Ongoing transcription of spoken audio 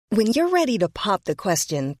When you're ready to pop the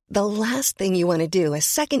question, the last thing you want to do is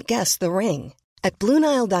second-guess the ring. At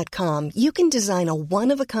BlueNile.com, you can design a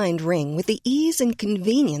one-of-a-kind ring with the ease and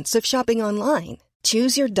convenience of shopping online.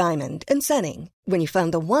 Choose your diamond and setting. When you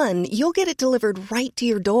find the one, you'll get it delivered right to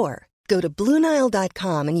your door. Go to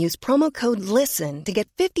BlueNile.com and use promo code LISTEN to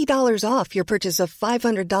get $50 off your purchase of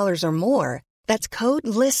 $500 or more. That's code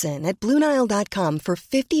LISTEN at BlueNile.com for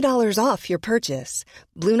 $50 off your purchase.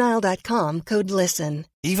 BlueNile.com, code LISTEN.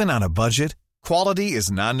 Even on a budget, quality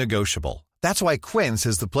is non-negotiable. That's why Quince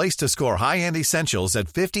is the place to score high-end essentials at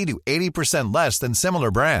 50 to 80% less than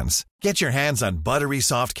similar brands. Get your hands on buttery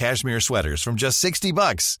soft cashmere sweaters from just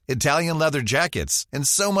 $60, Italian leather jackets, and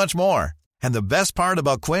so much more. And the best part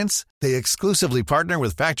about Quince, they exclusively partner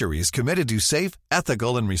with factories committed to safe,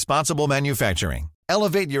 ethical, and responsible manufacturing.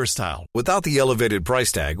 Elevate your style without the elevated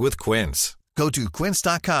price tag with Quince. Go to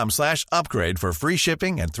quince.com/upgrade for free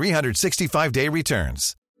shipping and 365-day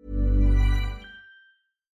returns.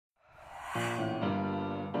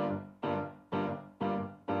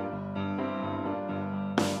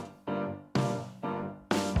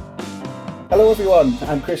 Hello everyone,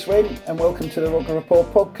 I'm Chris Wynn and welcome to the Rugger Report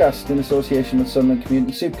podcast in association with Sunderland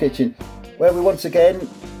Community Soup Kitchen, where we once again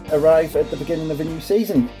arrive at the beginning of a new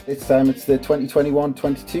season. This time it's the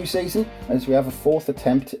 2021-22 season, as we have a fourth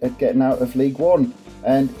attempt at getting out of League One.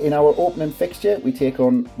 And in our opening fixture, we take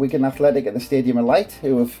on Wigan Athletic at the Stadium of Light,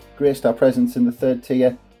 who have graced our presence in the third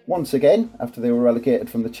tier once again after they were relegated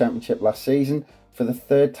from the Championship last season for the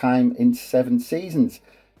third time in 7 seasons.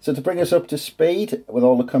 So to bring us up to speed with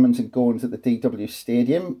all the comings and goings at the DW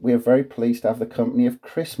Stadium, we are very pleased to have the company of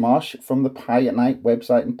Chris Marsh from the Pie at Night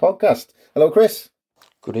website and podcast. Hello, Chris.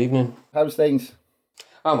 Good evening. How's things?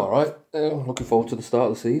 I'm alright. Looking forward to the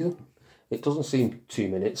start of the season. It doesn't seem 2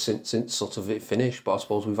 minutes since sort of it finished, but I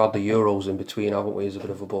suppose we've had the Euros in between, haven't we, as a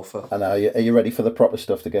bit of a buffer. And are you ready for the proper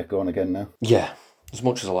stuff to get going again now? Yeah. As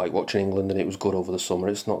much as I like watching England and it was good over the summer,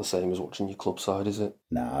 it's not the same as watching your club side, is it?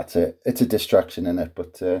 Nah, it's a distraction, isn't it?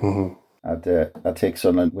 But I'd take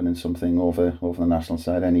Sunderland winning something over the national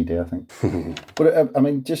side any day, I think. But I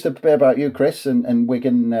mean, just a bit about you, Chris, and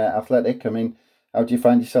Wigan Athletic. I mean, how do you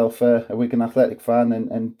find yourself a Wigan Athletic fan,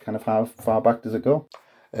 and kind of how far back does it go?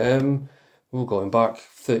 We're going back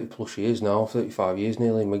 30 plus years now, 35 years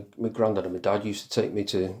nearly. My granddad and my dad used to take me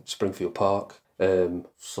to Springfield Park,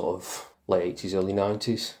 sort of late 80s, early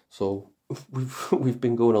 90s. So we've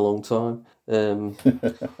been going a long time.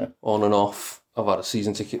 On and off. I've had a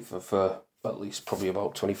season ticket for at least probably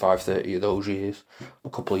about 25, 30 of those years. A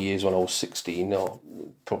couple of years when I was 16, or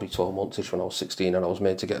probably 12 months-ish when I was 16, and I was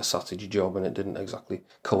made to get a Saturday job, and it didn't exactly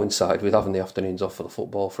coincide with having the afternoons off for the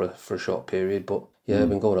football for a short period. But yeah, I've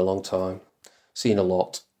been going a long time. Seen a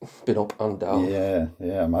lot. Been up and down. Yeah,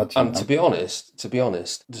 imagine. And to be honest,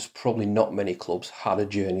 there's probably not many clubs had a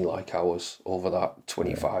journey like ours over that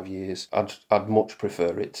 25 years. I'd much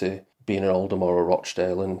prefer it to being an Oldham or a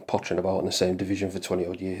Rochdale and pottering about in the same division for 20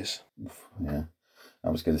 odd years. Yeah, I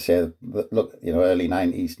was going to say, look, early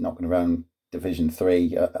 90s, knocking around Division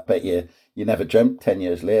 3. I bet you never dreamt 10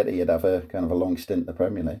 years later you'd have a kind of a long stint in the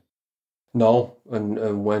Premier League. No,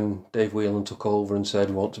 and when Dave Whelan took over and said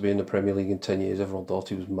we want to be in the Premier League in 10 years, everyone thought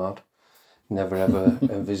he was mad. Never ever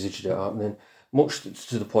envisaged it happening. Much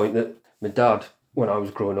to the point that my dad, when I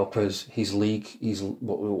was growing up, his league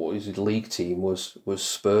team was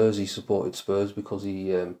Spurs. He supported Spurs because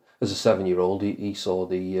he, as a 7-year-old, he saw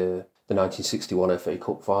the 1961 FA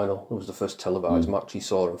Cup final. It was the first televised match he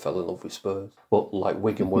saw and fell in love with Spurs. But like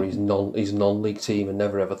Wigan were his non-league team and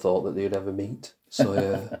never ever thought that they'd ever meet. So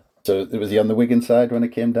yeah. So was he on the Wigan side when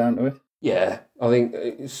it came down to it? Yeah, I think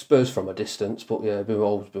it's Spurs from a distance, but yeah, we've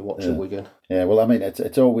always been watching Wigan. Yeah, well, I mean,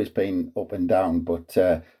 it's always been up and down, but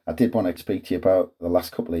I did want to speak to you about the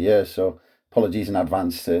last couple of years, so apologies in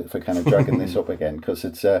advance for kind of dragging this up again, because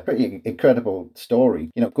it's a pretty incredible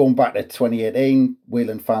story. Going back to 2018,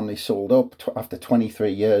 Whelan family sold up after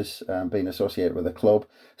 23 years being associated with the club,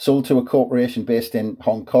 sold to a corporation based in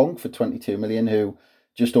Hong Kong for 22 million, who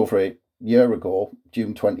just over a year ago,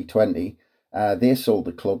 June 2020, they sold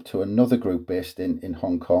the club to another group based in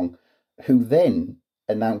Hong Kong, who then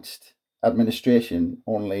announced administration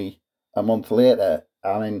only a month later.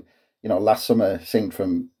 I mean, last summer seemed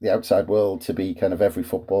from the outside world to be kind of every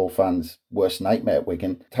football fan's worst nightmare at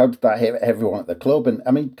Wigan. How did that hit everyone at the club? And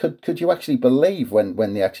I mean, could you actually believe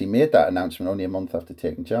when they actually made that announcement only a month after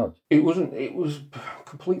taking charge? It was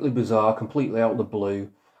completely bizarre, completely out of the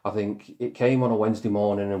blue. I think it came on a Wednesday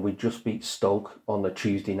morning and we just beat Stoke on the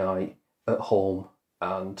Tuesday night at home,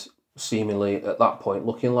 and seemingly at that point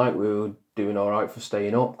looking like we were doing all right for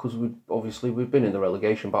staying up, because we'd been in the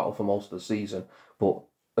relegation battle for most of the season. But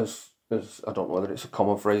as as I don't know whether it's a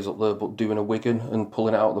common phrase up there, but doing a Wigan and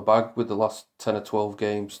pulling it out of the bag with the last 10 or 12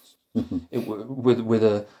 games, with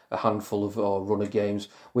a handful of run of games.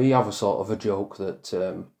 We have a sort of a joke that,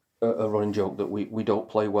 a running joke that we don't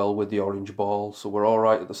play well with the orange ball, so we're all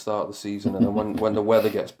right at the start of the season, and then when the weather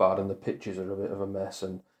gets bad and the pitches are a bit of a mess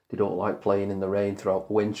and they don't like playing in the rain throughout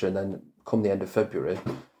the winter, and then come the end of February,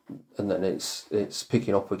 and then it's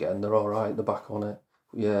picking up again, they're all right, they're back on it.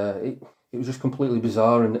 Yeah, it was just completely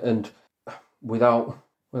bizarre, and without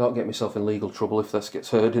getting myself in legal trouble if this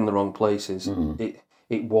gets heard in the wrong places,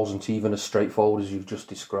 it wasn't even as straightforward as you've just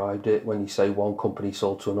described it. When you say one company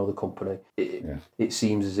sold to another company, it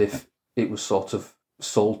seems as if it was sort of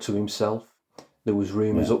sold to himself. There was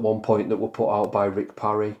rumours at one point that were put out by Rick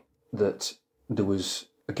Parry that there was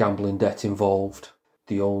a gambling debt involved.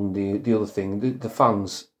 The other thing, the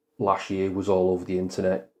fans last year was all over the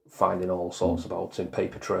internet finding all sorts about him,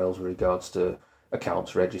 paper trails with regards to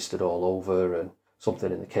accounts registered all over and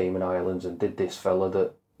something in the Cayman Islands, and did this fella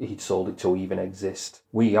that he'd sold it to even exist.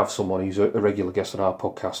 We have someone who's a regular guest on our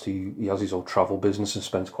podcast who he has his own travel business and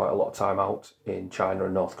spends quite a lot of time out in China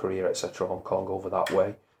and North Korea, etc., Hong Kong, over that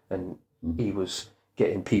way. And he was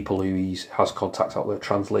getting people who he has contacts out there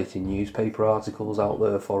translating newspaper articles out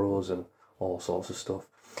there for us and all sorts of stuff.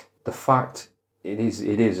 The fact, it is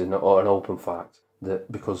an open fact,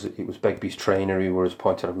 that because it was Begbie's trainer who were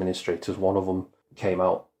appointed administrators, one of them came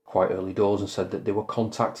out quite early doors and said that they were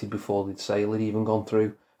contacted before the sale had even gone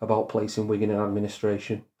through about placing Wigan in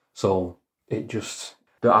administration. So it just,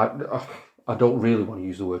 I don't really want to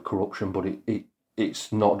use the word corruption, but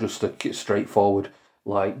it's not just a straightforward,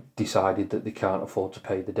 like, decided that they can't afford to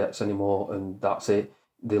pay the debts anymore and that's it.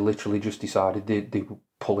 They literally just decided they were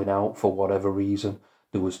pulling out for whatever reason.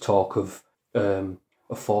 There was talk of a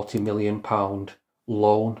 £40 million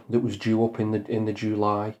loan that was due up in the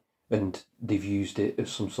July, and they've used it as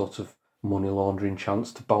some sort of money laundering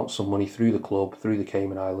chance to bounce some money through the club, through the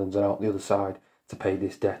Cayman Islands and out the other side to pay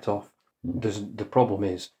this debt off. The problem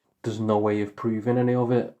is there's no way of proving any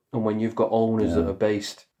of it, and when you've got owners that are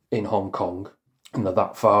based in Hong Kong and they're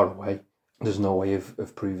that far away, there's no way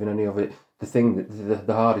of proving any of it. The thing that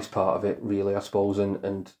the hardest part of it, really, I suppose,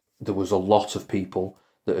 and there was a lot of people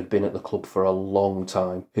that had been at the club for a long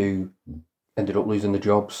time who ended up losing their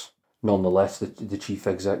jobs. Nonetheless, the chief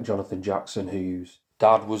exec, Jonathan Jackson, whose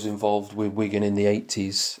dad was involved with Wigan in the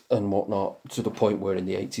 80s and whatnot, to the point where in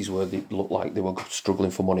the 80s where they looked like they were struggling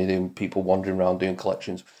for money, there were people wandering around doing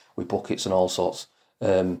collections with buckets and all sorts.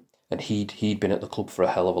 And he'd been at the club for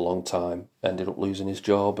a hell of a long time, ended up losing his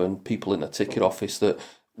job, and people in the ticket office that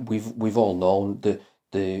we've all known,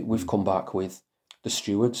 we've come back with the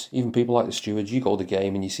stewards, even people like the stewards. You go to the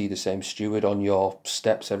game and you see the same steward on your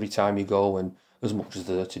steps every time you go, and as much as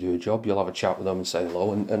they're there to do a job, you'll have a chat with them and say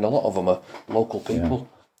hello, and a lot of them are local people.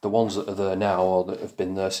 Yeah. The ones that are there now or that have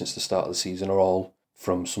been there since the start of the season are all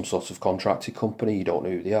from some sort of contracted company. You don't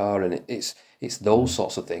know who they are, and it's those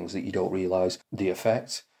sorts of things that you don't realise the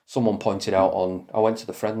effect. Someone pointed out I went to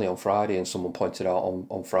the friendly on Friday, and someone pointed out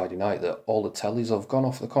on Friday night that all the tellies have gone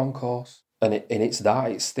off the concourse. And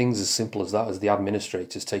it's things as simple as that, as the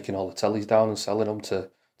administrators taking all the tellies down and selling them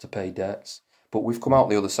to pay debts. But we've come out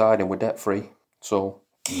the other side and we're debt free. So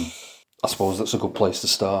I suppose that's a good place to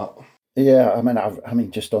start. Yeah, I mean,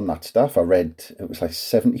 just on that stuff, I read it was like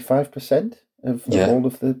 75% of all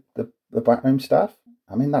of the backroom staff.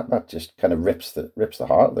 I mean, that just kind of rips the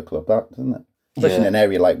heart of the club, that, doesn't it? Especially in an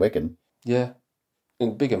area like Wigan. Yeah,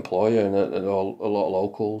 and big employer, and a lot of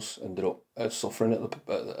locals ended up suffering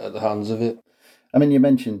at the hands of it. I mean, you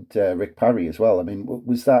mentioned Rick Parry as well. I mean,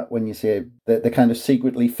 was that when you say the kind of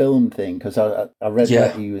secretly filmed thing? Because I read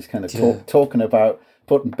that he was kind of talking about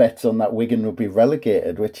putting bets on that Wigan would be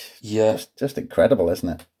relegated, which is just incredible, isn't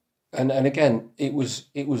it? And again, it was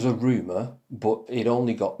a rumour, but it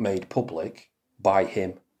only got made public by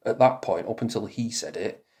him at that point, up until he said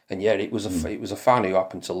it. And it was a fan who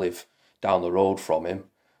happened to live down the road from him,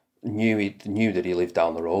 knew that he lived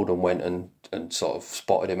down the road, and went and sort of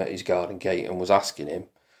spotted him at his garden gate and was asking him.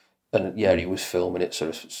 And he was filming it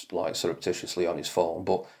sort of like surreptitiously on his phone.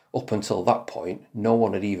 But up until that point, no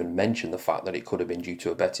one had even mentioned the fact that it could have been due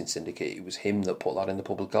to a betting syndicate. It was him that put that in the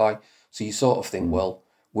public eye. So you sort of think, well,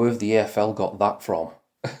 where have the AFL got that from?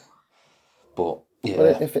 But yeah,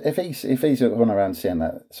 well, if he's going around saying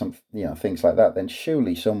that things like that, then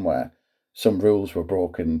surely somewhere some rules were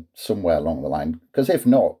broken somewhere along the line. Because if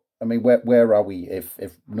not, I mean, where are we if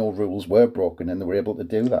no rules were broken and they were able to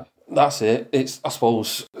do that? That's it. I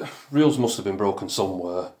suppose rules must have been broken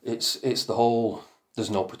somewhere. It's the whole,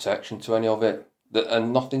 there's no protection to any of it,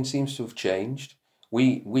 and nothing seems to have changed.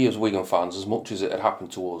 We as Wigan fans, as much as it had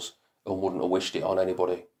happened to us and wouldn't have wished it on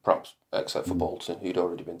anybody, perhaps except for Bolton, who'd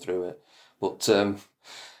already been through it. But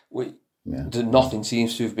nothing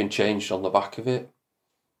seems to have been changed on the back of it.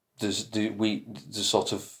 There's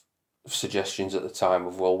sort of suggestions at the time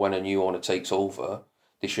of, well, when a new owner takes over,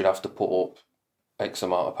 they should have to put up X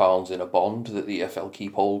amount of pounds in a bond that the EFL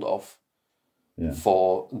keep hold of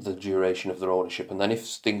for the duration of their ownership. And then if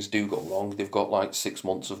things do go wrong, they've got like 6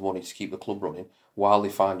 months of money to keep the club running while they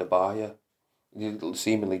find a buyer. They'll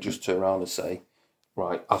seemingly just turn around and say,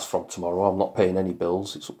 right, as from tomorrow, I'm not paying any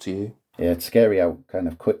bills, it's up to you. Yeah, it's scary how kind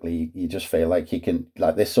of quickly you just feel like you can,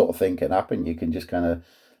 like this sort of thing can happen. You can just kind of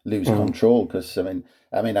lose control because, I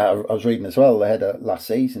was reading as well, ahead of last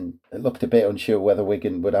season, it looked a bit unsure whether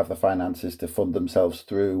Wigan would have the finances to fund themselves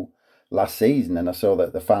through last season. And I saw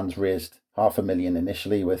that the fans raised $500,000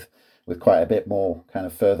 initially with quite a bit more kind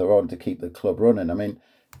of further on to keep the club running. I mean,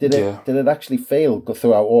 did it actually feel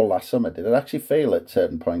throughout all last summer? Did it actually feel at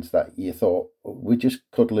certain points that you thought we just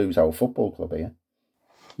could lose our football club here?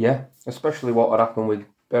 Yeah, especially what had happened with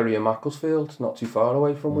Bury and Macclesfield, not too far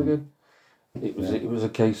away from Wigan. It was a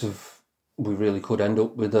case of we really could end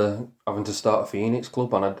up with having to start a Phoenix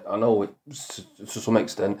club, and I know to some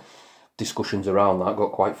extent discussions around that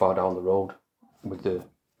got quite far down the road with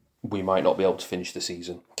we might not be able to finish the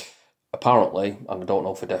season. Apparently, and I don't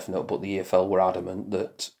know for definite, but the EFL were adamant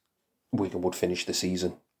that Wigan would finish the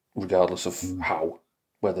season regardless of how,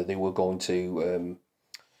 whether they were going to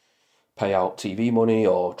pay out TV money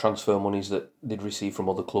or transfer monies that they'd receive from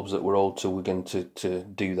other clubs that were owed to Wigan to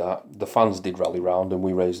do that. The fans did rally round and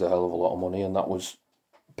we raised a hell of a lot of money, and that was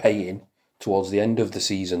paying towards the end of the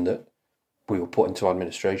season that we were put into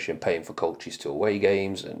administration, paying for coaches to away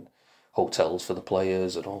games and hotels for the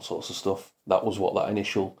players and all sorts of stuff. That was what that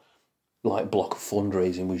initial block of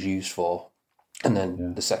fundraising was used for. And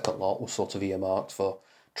then the second lot was sort of earmarked for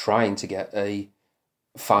trying to get a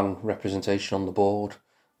fan representation on the board.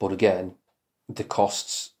 But again, the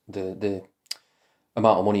costs, the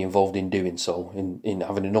amount of money involved in doing so, in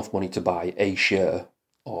having enough money to buy a share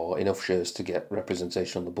or enough shares to get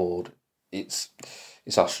representation on the board, it's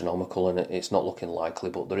astronomical and it's not looking likely.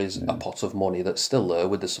 But there is a pot of money that's still there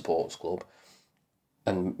with the supporters club,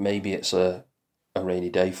 and maybe it's a rainy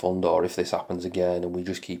day fund, or if this happens again, and we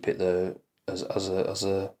just keep it there as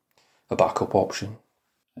a backup option.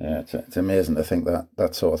 Yeah, it's amazing to think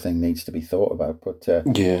that sort of thing needs to be thought about. But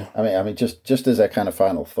I mean, just as a kind of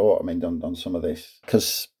final thought, I mean, on some of this,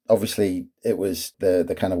 because obviously it was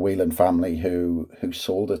the kind of Whelan family who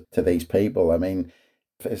sold it to these people. I mean,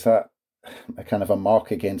 is that a kind of a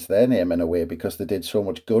mark against their name in a way, because they did so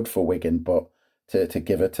much good for Wigan, but to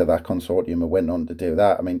give it to that consortium and went on to do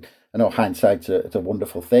that? I mean, I know hindsight's it's a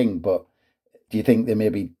wonderful thing, but do you think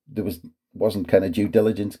there wasn't kind of due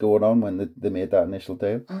diligence going on when they made that initial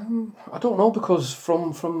deal? I don't know, because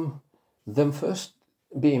from them first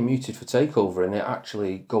being muted for takeover and it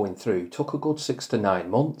actually going through took a good 6 to 9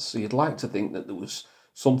 months. So you'd like to think that there was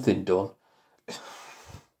something done.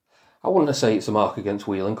 I wouldn't say it's a mark against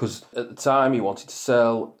Whelan, because at the time he wanted to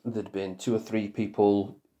sell. There'd been 2 or 3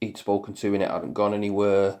 people he'd spoken to and it hadn't gone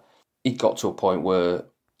anywhere. He'd got to a point where,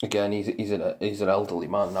 again, he's an elderly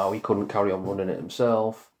man now. He couldn't carry on running it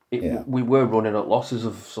himself. We were running at losses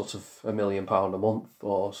of sort of £1 million a month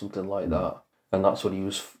or something like that. And that's what he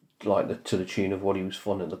was, to the tune of what he was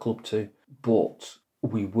funding the club to. But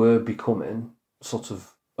we were becoming sort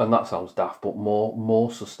of, and that sounds daft, but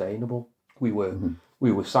more sustainable. We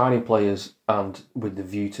were signing players and with the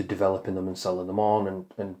view to developing them and selling them on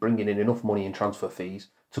and bringing in enough money in transfer fees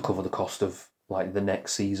to cover the cost of the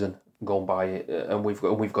next season going by it. And we've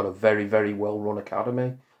got a very, very well run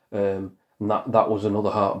academy. And that was another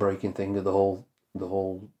heartbreaking thing of the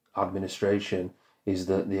whole administration, is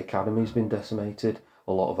that the academy's been decimated.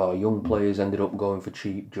 A lot of our young players ended up going for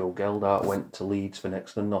cheap. Joe Geldart went to Leeds for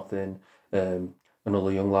next to nothing.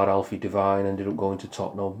 Another young lad, Alfie Devine, ended up going to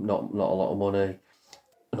Tottenham, not a lot of money.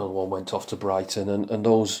 Another one went off to Brighton, and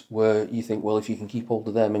those were, you think, well, if you can keep hold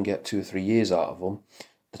of them and get 2 or 3 years out of them,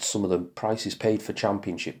 that's some of the prices paid for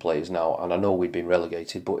championship players now. And I know we'd been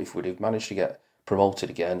relegated, but if we'd have managed to get promoted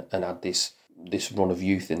again and had this run of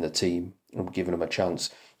youth in the team and given them a chance,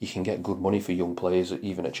 you can get good money for young players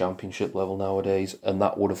even at championship level nowadays, and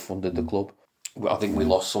that would have funded the club. I think we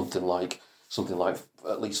lost something like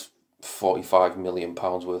at least £45 million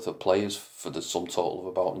worth of players for the sum total of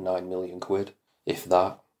about £9 million, if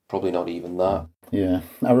that. Probably not even that. Yeah,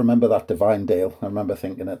 I remember that Devine deal. I remember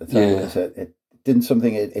thinking at the time it didn't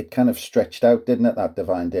something. It kind of stretched out, didn't it? That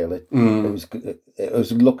Devine deal. It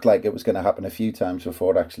looked like it was going to happen a few times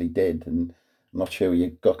before it actually did, and I'm not sure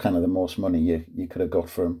you got kind of the most money you could have got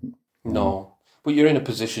from. No, But you're in a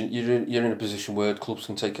position. You're in a position where clubs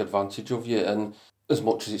can take advantage of you, and as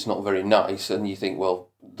much as it's not very nice, and you think, well,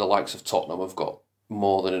 the likes of Tottenham have got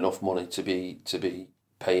more than enough money to be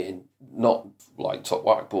paying not like top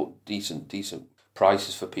whack, but decent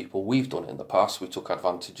prices for people. We've done it in the past. We took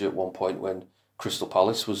advantage at one point when Crystal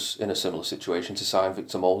Palace was in a similar situation to sign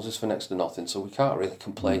Victor Moses for next to nothing, so we can't really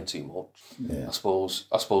complain too much. Yeah. I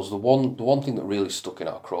suppose the one thing that really stuck in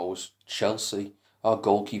our craw was Chelsea. Our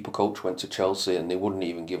goalkeeper coach went to Chelsea and they wouldn't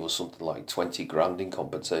even give us something like 20 grand in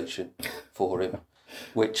compensation for him,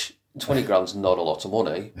 which 20 grand's not a lot of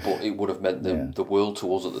money, but it would have meant the world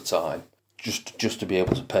to us at the time, just to be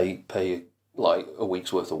able to pay like a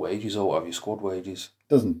week's worth of wages or whatever, your squad wages.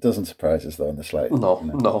 Doesn't surprise us though in the slightest.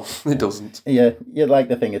 No, it doesn't. Yeah, you'd like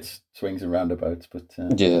to think it's swings and roundabouts, but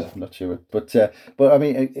I'm not sure. But I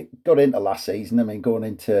mean, it got into last season. I mean, going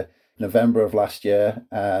into November of last year,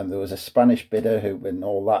 there was a Spanish bidder and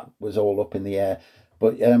all that was all up in the air.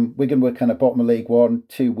 But Wigan were kind of bottom of League One,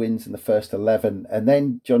 2 wins in the first 11, and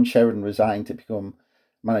then John Sheridan resigned to become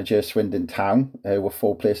manager of Swindon Town, who were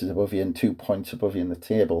 4 places above you and 2 points above you in the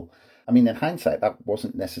table. I mean, in hindsight, that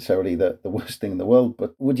wasn't necessarily the worst thing in the world.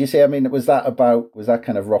 But would you say, I mean, was that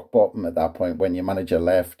kind of rock bottom at that point when your manager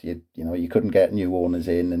left? You couldn't get new owners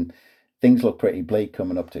in, and things looked pretty bleak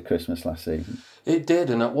coming up to Christmas last season. It did,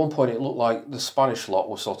 and at one point it looked like the Spanish lot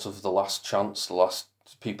were sort of the last chance, the last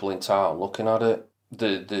people in town looking at it.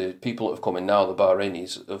 The people that have come in now, the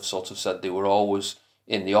Bahrainis, have sort of said they were always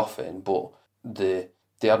in the offing, but the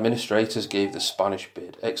administrators gave the Spanish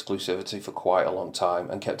bid exclusivity for quite a long time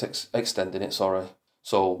and kept extending it,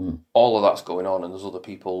 So all of that's going on, and there's other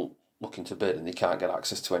people looking to bid and they can't get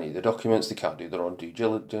access to any of the documents, they can't do their own due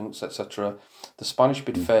diligence, etc. The Spanish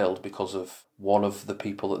bid failed because of one of the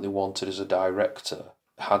people that they wanted as a director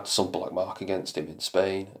had some black mark against him in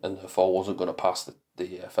Spain and therefore wasn't going to pass the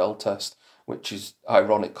EFL test, which is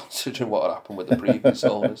ironic considering what had happened with the previous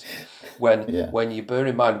owners. When you bear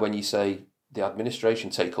in mind, when you say the administration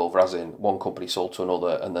takeover, as in one company sold to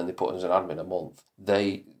another and then they put as an admin a month,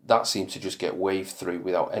 that seemed to just get waved through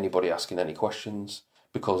without anybody asking any questions,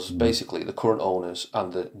 because basically the current owners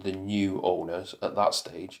and the new owners at that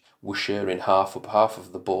stage were sharing half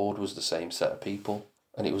of the board was the same set of people,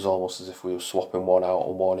 and it was almost as if we were swapping one out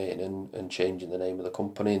and one in and changing the name of the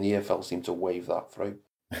company, and the EFL seemed to wave that through.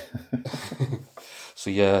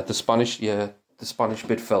 So the Spanish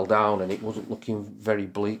bid fell down and it wasn't looking very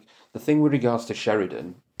bleak. The thing with regards to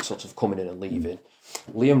Sheridan sort of coming in and leaving,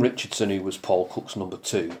 Liam Richardson, who was Paul Cook's number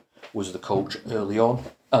 2, was the coach early on,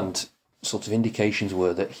 and sort of indications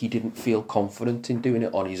were that he didn't feel confident in doing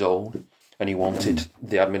it on his own, and he wanted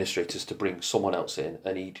the administrators to bring someone else in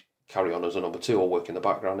and he'd carry on as a number 2 or work in the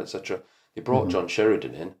background, etc. They brought John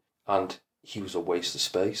Sheridan in and he was a waste of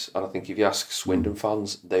space, and I think if you ask Swindon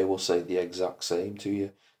fans, they will say the exact same to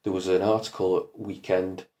you. There was an article at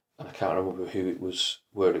Weekend, and I can't remember where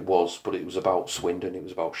it was, but it was about Swindon. It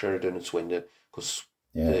was about Sheridan and Swindon, because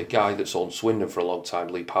the guy that's owned Swindon for a long time,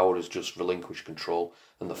 Lee Power, has just relinquished control,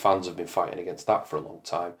 and the fans have been fighting against that for a long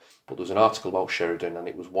time. But there was an article about Sheridan, and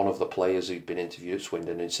it was one of the players who'd been interviewed at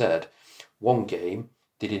Swindon who said, one game,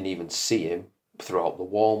 they didn't even see him throughout the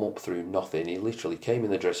warm-up, through nothing. He literally came in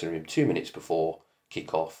the dressing room 2 minutes before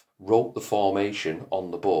kick-off, wrote the formation on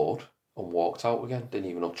the board, and walked out again. Didn't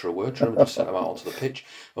even utter a word to him, just sent him out onto the pitch.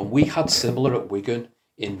 And we had similar at Wigan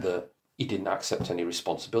in that he didn't accept any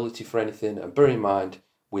responsibility for anything. And bear in mind,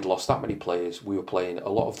 we'd lost that many players. We were playing, a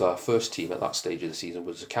lot of our first team at that stage of the season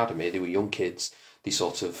was academy. They were young kids. They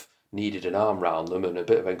sort of needed an arm round them and a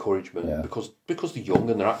bit of encouragement because they're young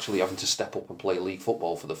and they're actually having to step up and play league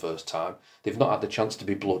football for the first time. They've not had the chance to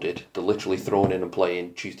be blooded. They're literally thrown in and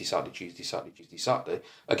playing Tuesday, Saturday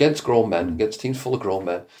against grown men, against teams full of grown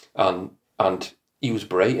men. And he was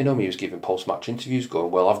berating them. He was giving post-match interviews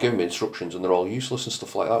going, well, I've given them instructions and they're all useless and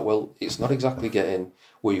stuff like that. Well, it's not exactly getting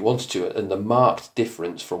where you wanted to. And the marked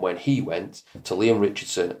difference from when he went to Liam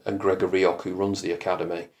Richardson and Gregor Rioch, who runs the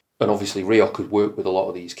academy, and obviously Rioch had worked with a lot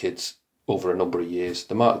of these kids over a number of years.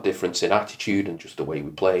 The marked difference in attitude and just the way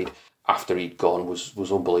we played after he'd gone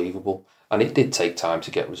was unbelievable. And it did take time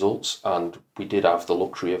to get results, and we did have the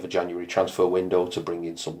luxury of a January transfer window to bring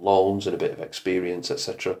in some loans and a bit of experience,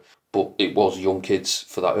 etc. But it was young kids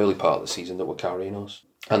for that early part of the season that were carrying us.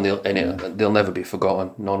 And they'll never be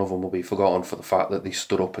forgotten. None of them will be forgotten for the fact that they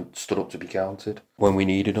stood up to be counted when we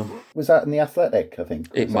needed them. Was that in the Athletic, I think?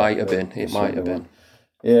 It might have been.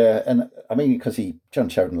 Yeah, and I mean, because John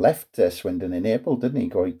Sheridan left Swindon in April, didn't he? I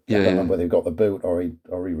don't remember whether he got the boot or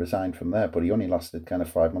he resigned from there, but he only lasted kind of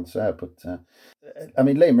 5 months there. But I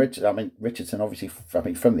mean, Richardson, obviously,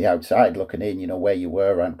 from the outside looking in, where you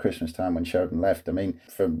were around Christmas time when Sheridan left. I mean,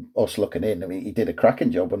 from us looking in, he did a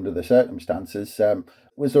cracking job under the circumstances.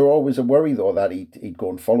 Was there always a worry though that he'd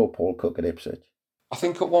go and follow Paul Cook at Ipswich? I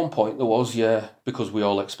think at one point there was, yeah, because we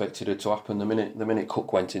all expected it to happen. The minute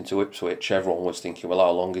Cook went into Ipswich, everyone was thinking, well,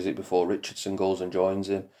 how long is it before Richardson goes and joins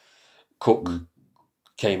him? Cook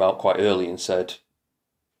came out quite early and said,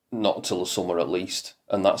 not until the summer at least,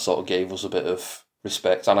 and that sort of gave us a bit of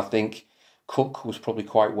respect. And I think Cook was probably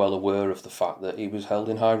quite well aware of the fact that he was held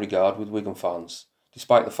in high regard with Wigan fans,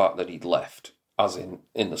 despite the fact that he'd left, as in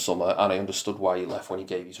the summer, and I understood why he left when he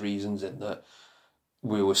gave his reasons, in that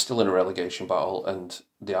we were still in a relegation battle and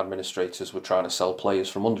the administrators were trying to sell players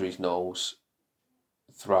from under his nose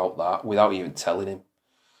throughout that without even telling him.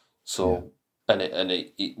 So, and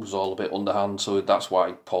it was all a bit underhand. So that's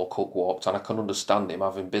why Paul Cook walked. And I can understand him,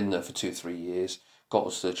 having been there for 2-3 years, got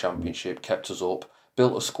us to the Championship, kept us up,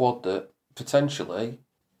 built a squad that potentially,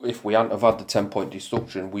 if we hadn't have had the 10-point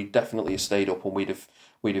deduction, we'd definitely have stayed up and we'd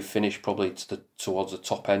have finished probably towards the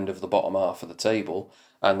top end of the bottom half of the table,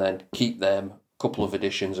 and then keep them couple of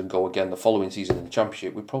additions and go again the following season in the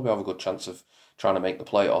Championship, we'd probably have a good chance of trying to make the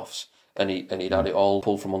playoffs. And he'd had it all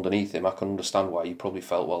pulled from underneath him. I can understand why he probably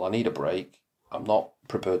felt, well, I need a break. I'm not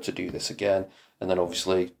prepared to do this again. And then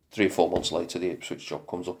obviously 3 or 4 months later, the Ipswich job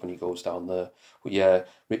comes up and he goes down there. But yeah,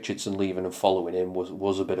 Richardson leaving and following him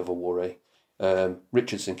was a bit of a worry.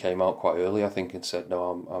 Richardson came out quite early, I think, and said,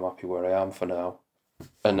 no, I'm happy where I am for now.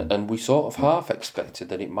 And we sort of half expected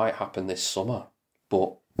that it might happen this summer.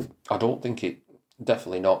 But I don't think it.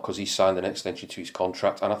 Definitely not, because he signed an extension to his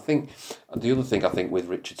contract. And I think the other thing I think with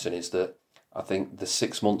Richardson is that I think the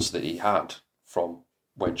 6 months that he had from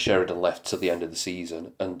when Sheridan left to the end of the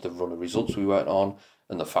season and the run of results we went on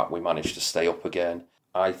and the fact we managed to stay up again,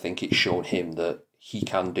 I think it's shown him that he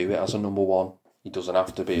can do it as a number one. He doesn't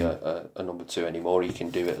have to be a number two anymore. He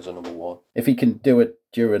can do it as a number one. If he can do it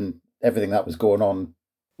during everything that was going on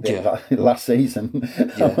last season,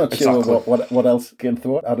 I'm not sure what else can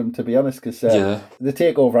throw at him, to be honest, because the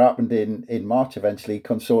takeover happened in March eventually,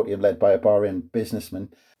 consortium led by a Bahrain businessman.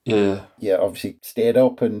 Obviously stayed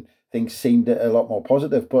up and things seemed a lot more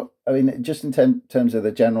positive. But I mean, just in terms of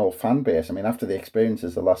the general fan base, I mean, after the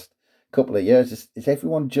experiences the last couple of years, is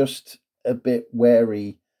everyone just a bit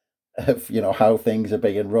wary of how things are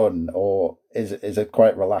being run, or is it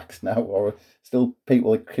quite relaxed now, or still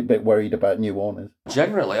people are a bit worried about new owners?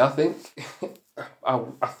 Generally, I think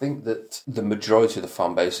I think that the majority of the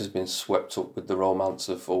fan base has been swept up with the romance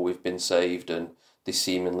of we've been saved and they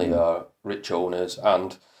seemingly are rich owners,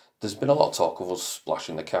 and there's been a lot of talk of us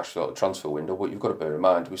splashing the cash throughout the transfer window. But you've got to bear in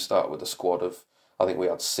mind we started with a squad of, I think we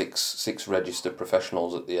had six registered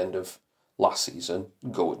professionals at the end of last season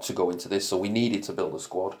go into this, so we needed to build a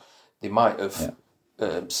squad. They might have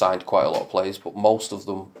signed quite a lot of players, but most of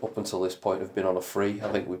them up until this point have been on a free.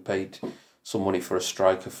 I think we paid some money for a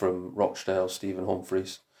striker from Rochdale, Stephen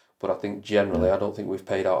Humphreys, but I think generally I don't think we've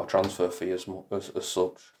paid out a transfer fee as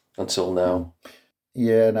such until now.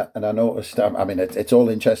 Yeah, and I noticed. I mean, it's all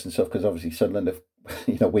interesting stuff because obviously Sunderland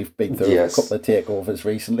have, we've been through a couple of takeovers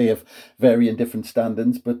recently of varying different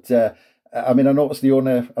standards, but I mean, I noticed the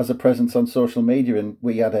owner has a presence on social media, and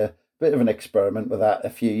we had a bit of an experiment with that a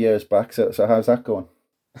few years back. So how's that going?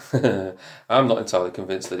 I'm not entirely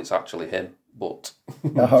convinced that it's actually him, but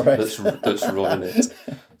right. that's running it.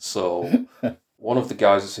 So one of the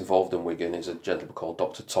guys that's involved in Wigan is a gentleman called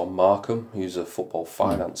Dr. Tom Markham, who's a football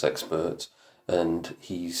finance expert, and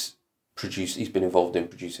he's been involved in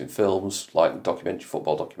producing films, like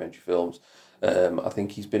football documentary films. I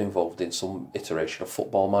think he's been involved in some iteration of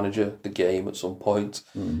Football Manager, the game, at some point.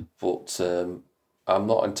 But I'm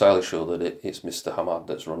not entirely sure that it's Mr. Hamad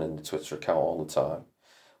that's running the Twitter account all the time.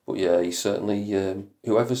 But yeah, he's certainly,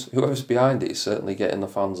 whoever's behind it is certainly getting the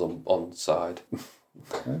fans on side.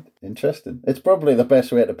 Interesting. It's probably the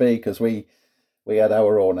best way to be, because we had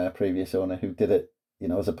our previous owner, who did it,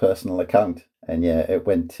 as a personal account. And yeah, it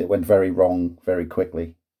went very wrong very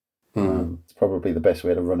quickly. It's probably the best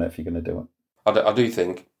way to run it if you're going to do it. I do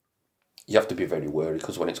think you have to be very wary,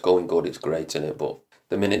 because when it's going good, it's great, innit? But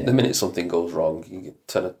the minute something goes wrong, you get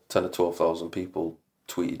 10 or 12,000 people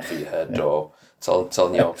tweeted for your head or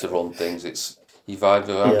telling you how to run things. You've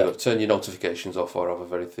either got to turn your notifications off or have a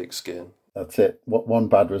very thick skin. That's it. One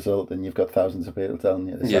bad result, and you've got thousands of people telling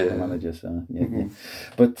you the second manager. So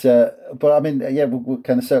But I mean, we'll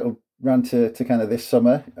kind of circle round to kind of this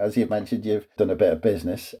summer. As you've mentioned, you've done a bit of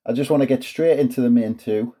business. I just want to get straight into the main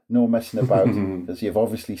two, no messing about, because you've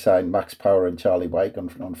obviously signed Max Power and Charlie Wyke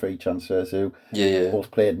on free transfers, who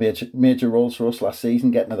both played major roles for us last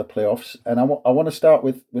season, getting to the playoffs. And I want to start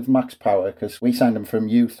with Max Power, because we signed him from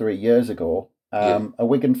you 3 years ago. Are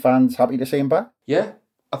Wigan fans happy to see him back? Yeah,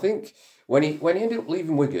 I think when he ended up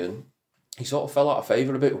leaving Wigan, he sort of fell out of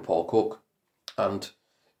favour a bit with Paul Cook, and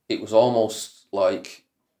it was almost like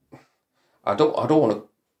I don't want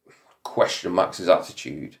to question Max's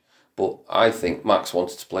attitude, but I think Max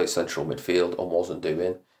wanted to play central midfield and wasn't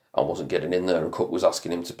getting in there, and Cook was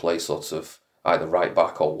asking him to play sort of either right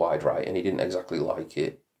back or wide right, and he didn't exactly like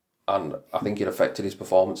it. And I think it affected his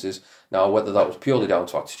performances. Now, whether that was purely down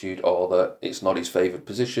to attitude or that it's not his favoured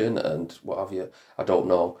position and what have you, I don't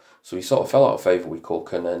know. So he sort of fell out of favour with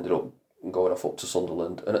Cook and ended up going off up to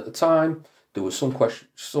Sunderland. And at the time, there was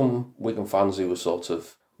some Wigan fans who were sort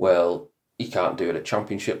of, well, he can't do it at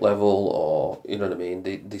championship level, or, you know what I mean?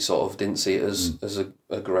 They sort of didn't see it as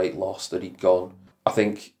a great loss that he'd gone. I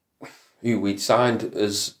think who we'd signed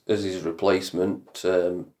as his replacement,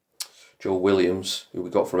 Joe Williams, who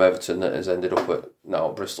we got from Everton, that has ended up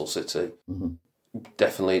at Bristol City.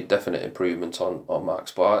 Definite improvement on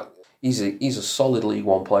Max. But he's a solid League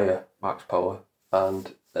One player, Max Power,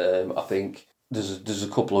 and I think there's a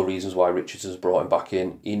couple of reasons why Richardson's brought him back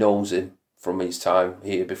in. He knows him from his time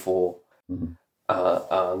here before, and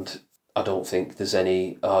I don't think there's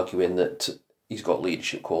any arguing that he's got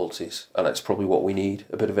leadership qualities, and that's probably what we need: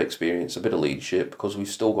 a bit of experience, a bit of leadership, because we've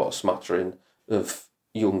still got a smattering of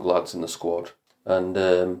young lads in the squad, and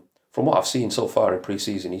from what I've seen so far in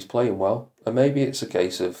pre-season, he's playing well. And maybe it's a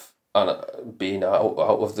case of being out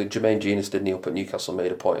of the Jermaine Genius, didn't he, up at Newcastle,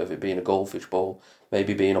 made a point of it being a goldfish bowl.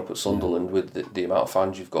 Maybe being up at Sunderland with the amount of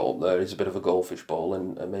fans you've got up there is a bit of a goldfish bowl,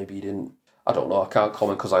 and maybe he didn't. I don't know, I can't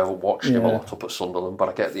comment because I haven't watched him a lot up at Sunderland, but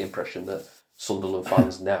I get the impression that Sunderland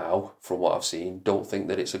fans now, from what I've seen, don't think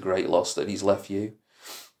that it's a great loss that he's left you.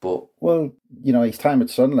 But well, you know, his time at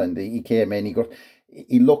Sunderland, he came in,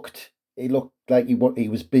 he looked like he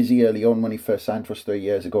was busy early on when he first signed for us 3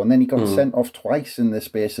 years ago, and then he got sent off twice in the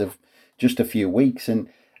space of just a few weeks, and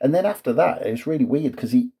then after that it was really weird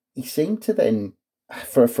because he seemed to then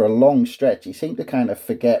for a long stretch he seemed to kind of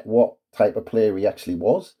forget what type of player he actually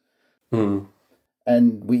was, and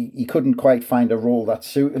he couldn't quite find a role that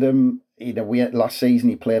suited him. You know, last season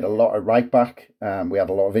he played a lot of right back. We had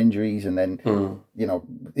a lot of injuries, and then you know,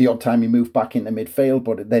 the odd time he moved back into midfield,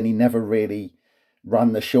 but then he never really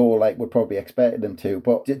ran the show like we probably expected him to.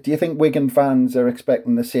 But do you think Wigan fans are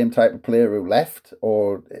expecting the same type of player who left,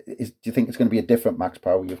 or do you think it's going to be a different Max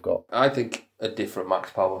Power you've got? I think a different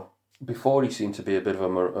Max Power. Before, he seemed to be a bit of a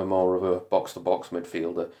more of a box-to-box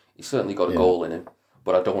midfielder. He's certainly got a goal in him,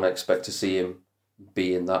 but I don't expect to see him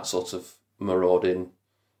being that sort of marauding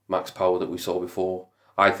Max Power that we saw before.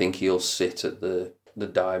 I think he'll sit at the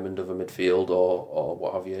diamond of a midfield or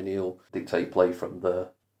what have you, and he'll dictate play from there.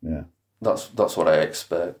 Yeah. That's what I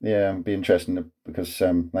expect. Yeah, it'll be interesting because,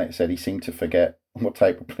 like I said, he seemed to forget what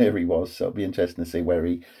type of player he was. So it'll be interesting to see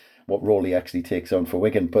what role he actually takes on for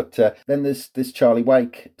Wigan. But then there's this Charlie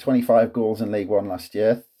Wyke, 25 goals in League One last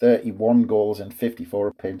year, 31 goals and 54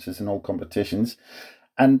 appearances in all competitions.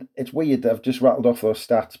 And it's weird that I've just rattled off those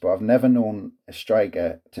stats, but I've never known a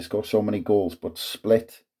striker to score so many goals but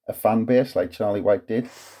split a fan base like Charlie Wyke did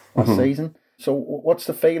last season. So what's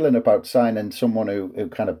the feeling about signing someone who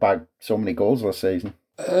kind of bagged so many goals last season?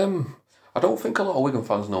 I don't think a lot of Wigan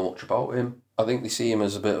fans know much about him. I think they see him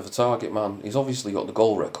as a bit of a target man. He's obviously got the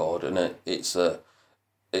goal record, and I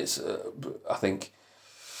think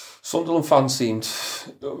Sunderland fans seemed,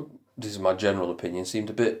 this is my general opinion,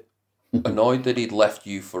 seemed a bit annoyed that he'd left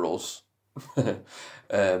you for us.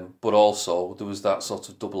 But also there was that sort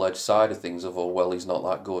of double-edged side of things of, oh well, he's not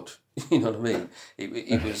that good. You know what I mean?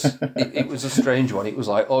 It was a strange one. It was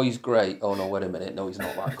like, oh, he's great. Oh no, wait a minute, no, he's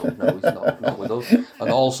not that good. No, he's not with us. And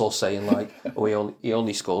also saying like, oh, he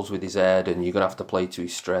only scores with his head, and you're gonna have to play to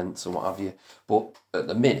his strengths and what have you. But at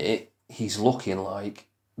the minute, he's looking like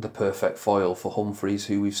the perfect foil for Humphreys,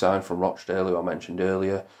 who we've signed from Rochdale, who I mentioned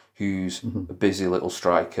earlier, who's a busy little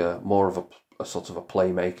striker, more of a sort of a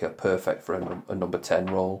playmaker, perfect for a number 10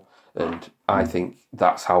 role. And I think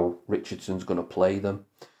that's how Richardson's going to play them.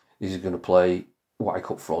 He's going to play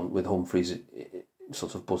Wyke up front with Humphreys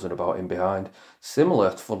sort of buzzing about in behind.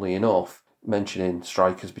 Similar, funnily enough, mentioning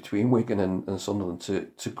strikers between Wigan and Sunderland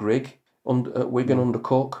to Grigg at Wigan under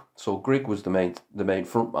Cook. So Grigg was the main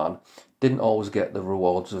front man. Didn't always get the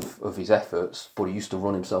rewards of his efforts, but he used to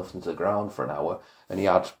run himself into the ground for an hour, and he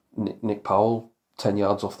had Nick Powell 10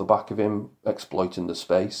 yards off the back of him, exploiting the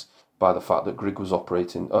space. by the fact that Grigg was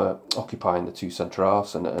occupying the two centre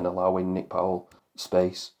halves and allowing Nick Powell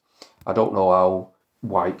space. I don't know how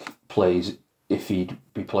Wyke plays if he'd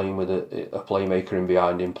be playing with a playmaker in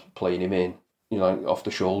behind him, playing him in, off the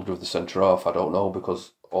shoulder of the centre half. I don't know,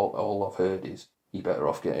 because all I've heard is he better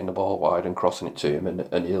off getting the ball wide and crossing it to him,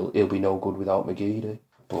 and he'll be no good without McGeady.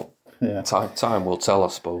 But time will tell, I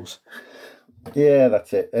suppose. Yeah,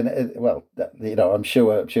 that's it. And I'm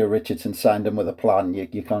sure Richardson signed him with a plan.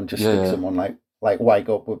 You can't just stick someone like Wyke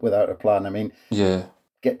up without a plan. I mean,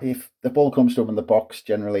 if the ball comes to him in the box,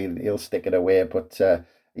 generally he'll stick it away. But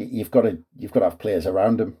you've got to have players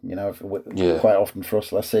around him. Quite often for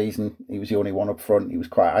us last season, he was the only one up front. He was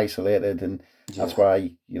quite isolated, and that's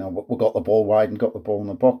why we got the ball wide and got the ball in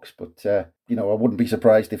the box. But I wouldn't be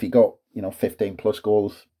surprised if he got 15 plus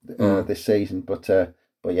goals this season.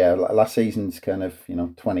 But yeah, last season's kind of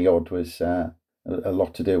 20 odd was a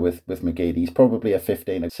lot to do with McGeady. He's probably a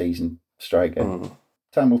 15 a season striker.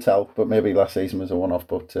 Time will tell, but maybe last season was a one-off.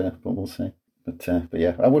 But we'll see. But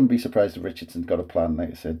yeah, I wouldn't be surprised if Richardson's got a plan,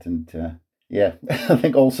 like I said. And I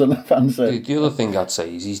think also the fans. The other thing I'd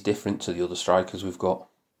say is he's different to the other strikers we've got.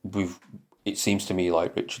 It seems to me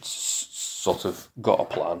like Richards sort of got a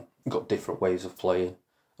plan, got different ways of playing,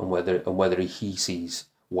 and whether he sees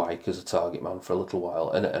Wyke as a target man for a little while,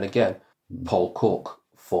 and again, Paul Cook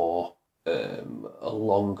for a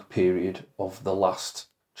long period of the last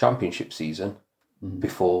championship season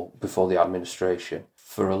before the administration,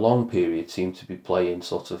 for a long period seemed to be playing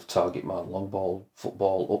sort of target man, long ball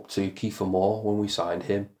football up to Kiefer Moore when we signed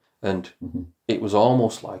him, and it was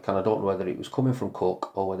almost like, and I don't know whether it was coming from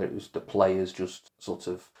Cook or whether it was the players just sort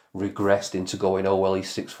of regressed into going, oh well,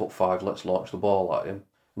 he's 6'5", let's launch the ball at him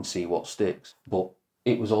and see what sticks, but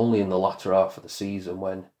it was only in the latter half of the season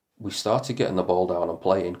when we started getting the ball down and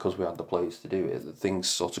playing, because we had the players to do it, that things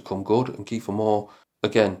sort of come good. And Kiefer Moore,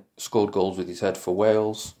 again, scored goals with his head for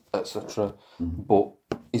Wales, etc. But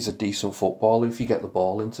he's a decent footballer if you get the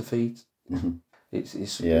ball into feet. But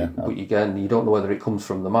again, you don't know whether it comes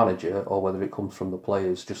from the manager or whether it comes from the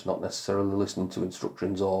players just not necessarily listening to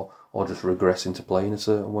instructions or just regressing to playing a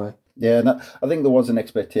certain way. Yeah, and I think there was an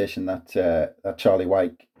expectation that Charlie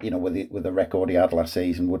Wyke, with the record he had last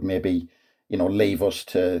season, would maybe, leave us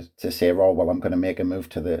to say, oh well, I'm going to make a move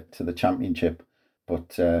to the Championship,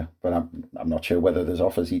 but I'm not sure whether there's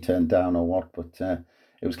offers he turned down or what. But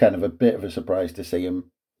it was kind of a bit of a surprise to see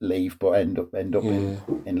him leave, but end up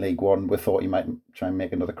in League One. We thought he might try and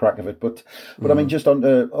make another crack of it, but I mean, just on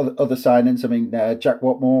to other signings. I mean, Jack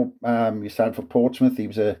Watmore, you signed for Portsmouth. He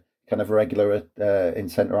was a kind of regular in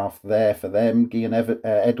centre half there for them. Gian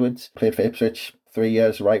Edwards played for Ipswich 3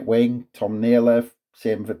 years, right wing. Tom Naylor,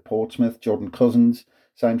 same for Portsmouth. Jordan Cousins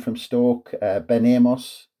signed from Stoke. Ben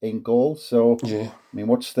Amos in goal. So I mean,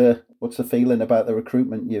 what's the feeling about the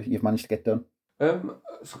recruitment you've managed to get done?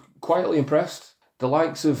 Quietly impressed. The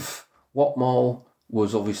likes of Watmore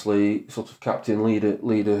was obviously sort of captain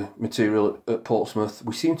leader material at Portsmouth.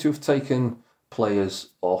 We seem to have taken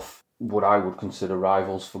players off what I would consider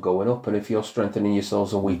rivals for going up, and if you're strengthening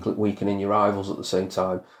yourselves and weakening your rivals at the same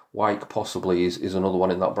time, Wyke possibly is another one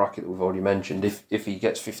in that bracket that we've already mentioned. If he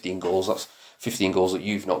gets 15 goals, that's 15 goals that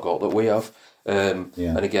you've not got that we have. And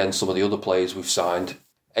again, some of the other players we've signed,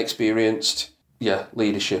 experienced,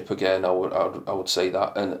 leadership again. I would say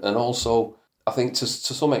that, and also I think to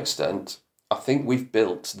some extent, I think we've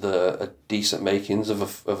built a decent makings of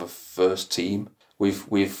a first team.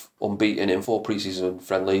 We've unbeaten in 4 pre-season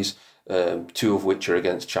friendlies, 2 of which are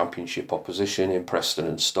against Championship opposition in Preston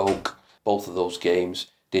and Stoke. Both of those games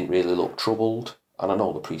didn't really look troubled. And I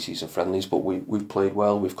know the pre-season friendlies, but we've played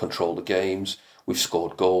well. We've controlled the games. We've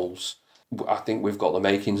scored goals. I think we've got the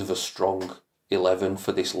makings of a strong 11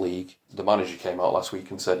 for this league. The manager came out last week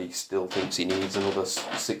and said he still thinks he needs another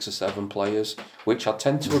 6 or 7 players, which I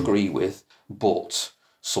tend to agree with, but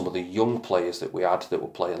some of the young players that we had that were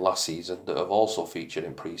playing last season that have also featured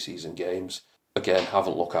in pre-season games, again,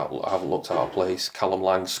 haven't looked out of place. Callum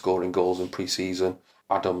Lang scoring goals in pre-season.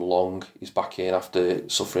 Adam Long is back in after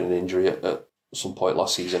suffering an injury at some point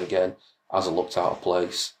last season again, hasn't looked out of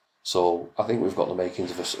place. So I think we've got the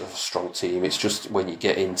makings of a strong team. It's just when you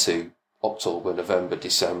get into October, November,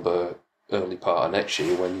 December, early part of next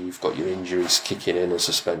year, when you've got your injuries kicking in and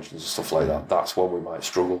suspensions and stuff like that, that's when we might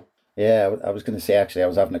struggle. Yeah, I was going to say, actually, I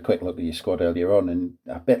was having a quick look at your squad earlier on, and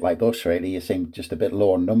a bit like us, really, you seem just a bit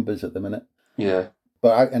low on numbers at the minute. Yeah.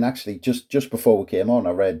 But actually, just before we came on,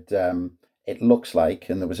 I read it looks like,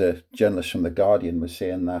 and there was a journalist from The Guardian was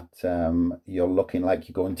saying that you're looking like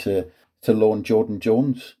you're going to loan Jordan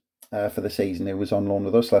Jones for the season. He was on loan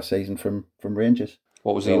with us last season from Rangers.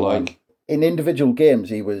 What was he like? In individual games,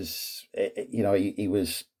 he was, he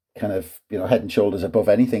was kind of, head and shoulders above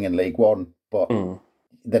anything in League One, but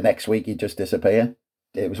the next week he'd just disappear.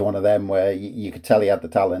 It was one of them where you could tell he had the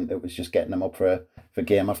talent. It was just getting him up for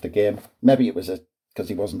game after game. Maybe it was because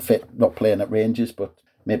he wasn't fit, not playing at Rangers, but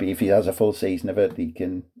maybe if he has a full season of it, he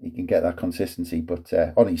can get that consistency. But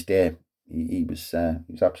on his day, he was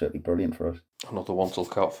absolutely brilliant for us. Another one to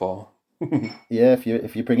look out for. Yeah,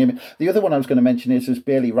 if you bring him in. The other one I was going to mention is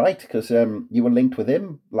Bailey Wright, because you were linked with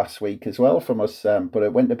him last week as well from us, but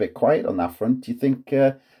it went a bit quiet on that front. Do you think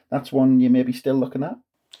that's one you may be still looking at?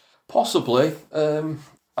 Possibly.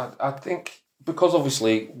 I think because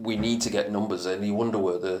obviously we need to get numbers in, you wonder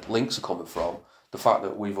where the links are coming from. The fact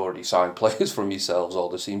that we've already signed players from yourselves, or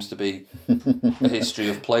there seems to be a history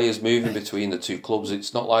of players moving between the two clubs.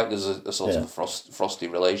 It's not like there's a sort of a frosty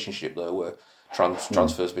relationship there where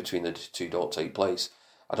transfers between the two don't take place.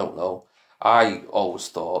 I don't know. I always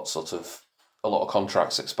thought sort of a lot of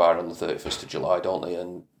contracts expire on the 31st of July, don't they?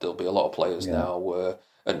 And there'll be a lot of players now where,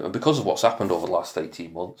 and because of what's happened over the last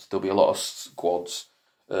 18 months, there'll be a lot of squads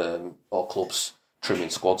or clubs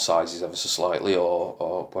trimming squad sizes ever so slightly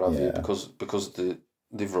or what have you, because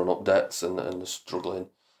they've run up debts and they're struggling,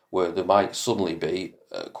 where there might suddenly be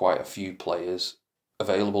quite a few players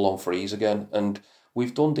available on frees again. And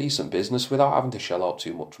we've done decent business without having to shell out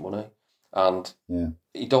too much money. And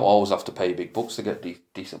you don't always have to pay big bucks to get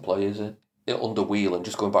decent players in. Under Whelan,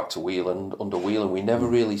 just going back to Whelan, under Whelan, we never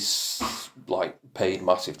really paid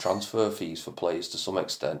massive transfer fees for players to some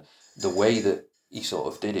extent. The way that he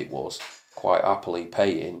sort of did it was quite happily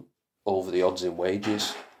paying over the odds in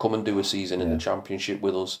wages. Come and do a season in the Championship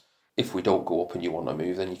with us. If we don't go up and you want to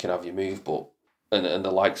move, then you can have your move. But and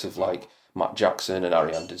the likes of like Matt Jackson and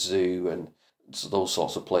Ariane Dezou and those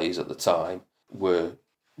sorts of players at the time were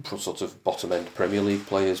sort of bottom end Premier League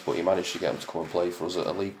players, but he managed to get them to come and play for us at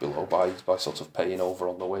a league below by sort of paying over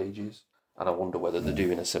on the wages. And I wonder whether they're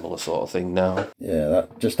doing a similar sort of thing now. Yeah,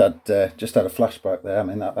 that just had a flashback there. I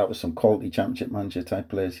mean, that was some quality Championship manager type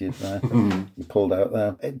players you pulled out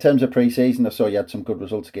there. In terms of pre-season, I saw you had some good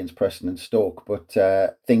results against Preston and Stoke,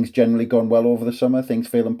 but things generally gone well over the summer. Things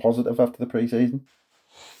feeling positive after the pre-season.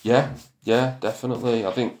 Yeah, definitely.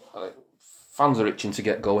 I think fans are itching to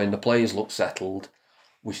get going. The players look settled.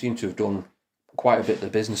 We seem to have done quite a bit of the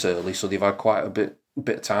business early, so they've had quite a bit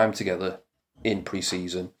of time together in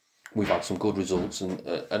pre-season. We've had some good results, and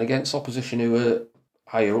against opposition who are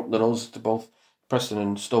higher up than us, to both Preston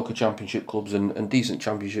and Stoke Championship clubs and decent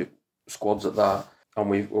Championship squads at that, and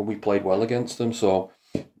we played well against them. So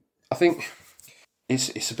I think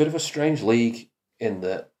it's a bit of a strange league in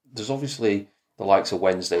that there's obviously the likes of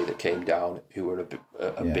Wednesday that came down, who are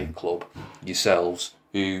a big club, yourselves,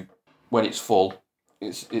 who when it's full,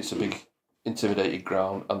 it's a big intimidated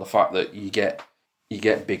ground, and the fact that you get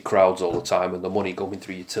big crowds all the time and the money coming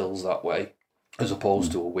through your tills that way, as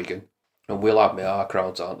opposed to a Wigan. And we'll admit our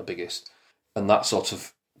crowds aren't the biggest, and that sort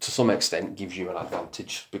of to some extent gives you an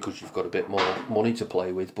advantage because you've got a bit more money to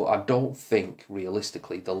play with. But I don't think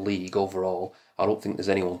realistically the league overall, I don't think there's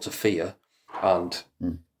anyone to fear, and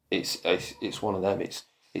it's one of them.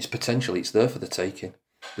 It's potentially it's there for the taking.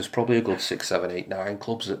 There's probably a good 6, 7, 8, 9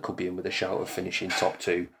 clubs that could be in with a shout of finishing top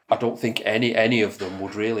 2. I don't think any of them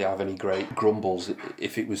would really have any great grumbles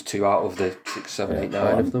if it was 2 out of the 6, 7, 8,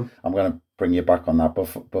 9 of them. I'm going to bring you back on that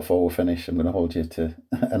before we finish. I'm going to hold you to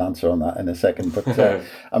an answer on that in a second. But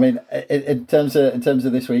I mean, in terms of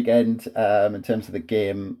this weekend, in terms of the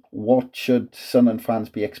game, what should Sunderland fans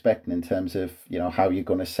be expecting in terms of how you're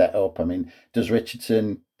going to set up? I mean, does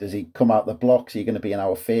he come out the blocks? Are you going to be in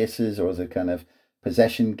our faces, or is it kind of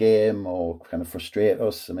possession game, or kind of frustrate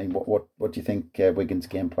us? I mean, what do you think Wigan's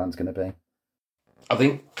game plan's going to be? I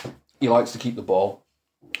think he likes to keep the ball,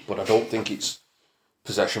 but I don't think it's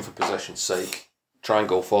possession for possession's sake. Try and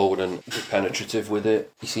go forward and be penetrative with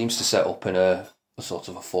it. He seems to set up in a sort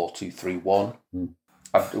of a 4-2-3-1.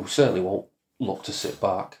 I certainly won't look to sit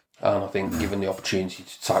back, and I think given the opportunity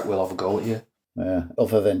to attack, we'll have a go at you.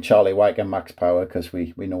 Other than Charlie Wyke and Max Power, because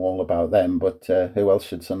we know all about them, but who else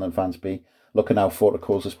should Sunderland fans be looking out for to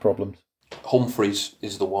cause us problems? Humphreys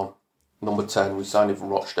is the one. Number 10, we signed him from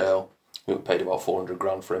Rochdale. We paid about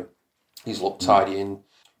 $400,000 for him. He's looked tidy in.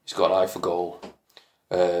 He's got an eye for goal.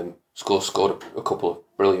 Scored a couple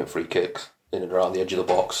of brilliant free kicks in and around the edge of the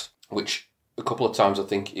box, which a couple of times I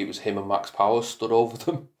think it was him and Max Power stood over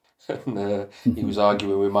them. And he was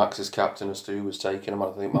arguing with Max as captain as to who was taking him.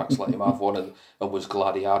 And I think Max let him have one and was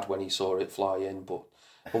glad he had when he saw it fly in. But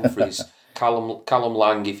Humphreys... Callum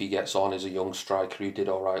Lang, if he gets on, is a young striker who did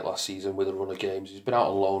all right last season with a run of games. He's been out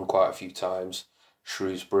on loan quite a few times,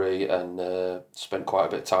 Shrewsbury, and spent quite a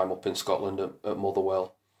bit of time up in Scotland at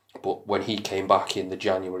Motherwell. But when he came back in the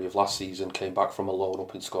January of last season, came back from a loan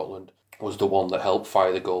up in Scotland, was the one that helped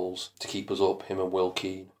fire the goals to keep us up, him and Will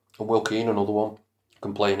Keane. And Will Keane, another one,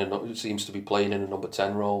 seems to be playing in a number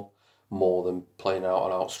 10 role more than playing out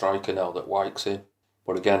and out striker now that Wyke's in.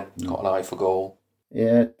 But again, got an eye for goal.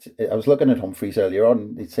 Yeah, I was looking at Humphreys earlier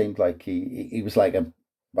on. It seemed like he was like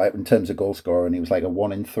right in terms of goal scorer, and he was like a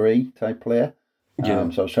 1 in 3 type player. Yeah.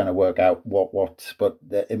 So I was trying to work out but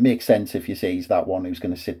it makes sense if you say he's that one who's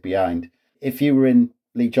going to sit behind. If you were in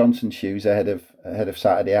Lee Johnson's shoes ahead of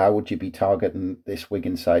Saturday, how would you be targeting this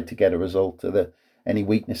Wigan side to get a result? Are there any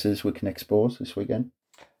weaknesses we can expose this weekend?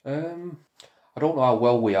 I don't know how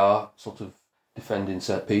well we are sort of defending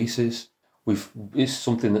set pieces. It's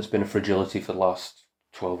something that's been a fragility for the last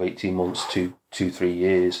 12, 18 months to 2-3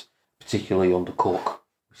 years, particularly under Cook.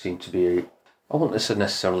 We seem to be, I wouldn't have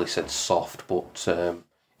necessarily said soft, but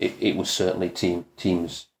it was certainly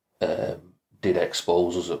teams did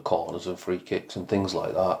expose us at corners and free kicks and things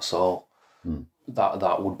like that. So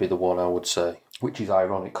that would be the one I would say, which is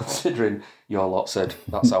ironic considering your lot said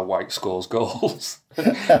that's how White scores goals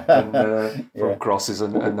from crosses,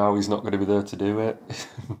 and now he's not going to be there to do it.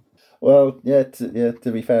 Well,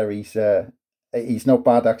 to be fair, he's not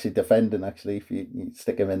bad actually defending. Actually, if you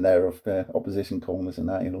stick him in there of opposition corners and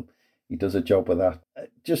that, he does a job with that.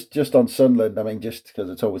 Just on Sunderland, I mean, just because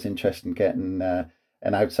it's always interesting getting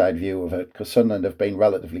an outside view of it, because Sunderland have been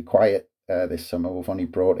relatively quiet this summer. We've only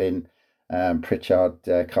brought in Pritchard,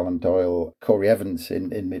 Callum Doyle, Corey Evans in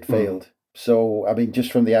midfield. So, I mean,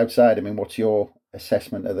 just from the outside, I mean, what's your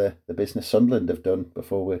assessment of the business Sunderland have done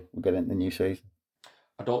before we get into the new season?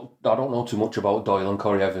 I don't know too much about Doyle and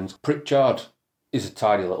Corey Evans. Pritchard is a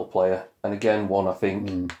tidy little player, and again, one I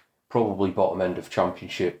think probably bottom end of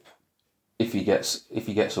Championship if he gets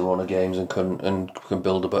a run of games and can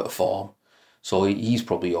build a bit of form. So he's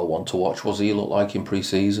probably your one to watch. What does he look like in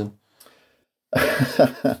pre-season?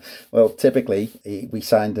 Well, typically we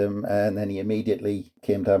signed him and then he immediately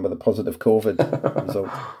came down with a positive COVID result.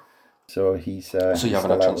 So he's so you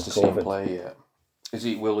haven't had a chance to see him play yet.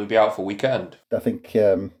 Will he be out for weekend? I think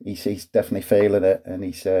he's definitely failing it, and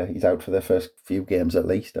he's out for the first few games at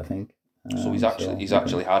least, I think. So he's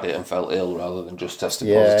actually had it and felt ill rather than just tested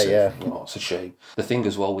positive. Yeah. Oh, it's a shame. The thing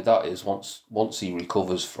as well with that is once he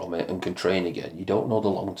recovers from it and can train again, you don't know the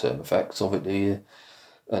long-term effects of it, do you?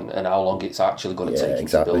 And how long it's actually going to take him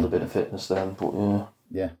to build a bit of fitness then. But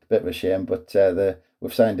yeah, a bit of a shame. But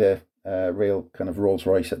we've signed a real kind of Rolls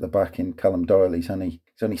Royce at the back in Callum Doyle. He's only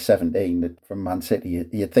 17 from Man City.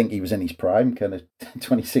 You'd think he was in his prime, kind of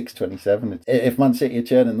 26, 27. If Man City are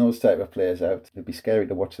churning those type of players out, it'd be scary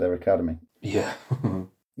to watch their academy. Yeah.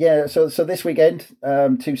 Yeah, so this weekend,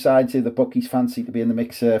 two sides who the bookies fancy to be in the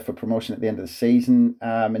mix for promotion at the end of the season.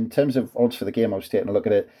 In terms of odds for the game, I was taking a look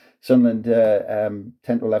at it. Sunderland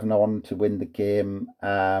 10 to 11 on to win the game.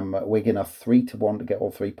 Wigan are 3 to 1 to get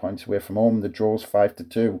all 3 points away from home. The draw's 5 to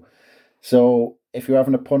 2. So if you're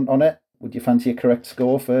having a punt on it, would you fancy a correct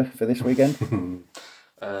score for this weekend?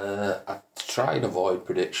 I'd try and avoid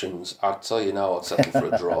predictions. I'd tell you now, I'd settle for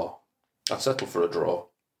a draw.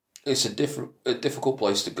 It's a difficult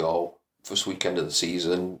place to go first weekend of the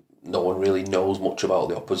season. No one really knows much about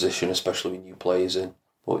the opposition, especially with new players in.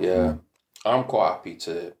 But yeah, I'm quite happy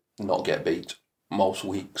to not get beat most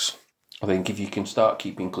weeks. I think if you can start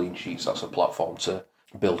keeping clean sheets, that's a platform to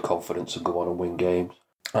build confidence and go on and win games.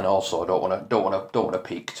 And also, I don't want to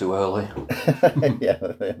peak too early. Yeah,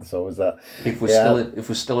 it's always that. If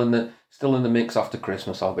we're still in the mix after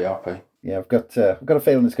Christmas, I'll be happy. Yeah, I've got a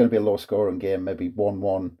feeling it's going to be a low scoring game, maybe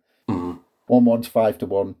 1-1. 1-1's 5 to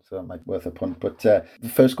 1, so that might be worth a punt. But the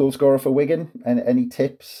first goal scorer for Wigan, any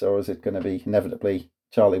tips, or is it going to be inevitably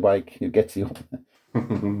Charlie Wyke who gets the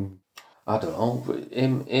opener? I don't know.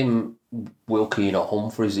 Him, Will Keane or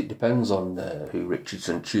Humphreys, it depends on who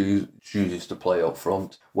Richardson chooses to play up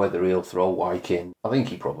front, whether he'll throw Wyke in. I think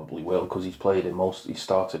he probably will, because he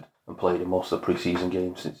started and played in most of the pre-season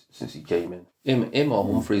games since he came in. Him or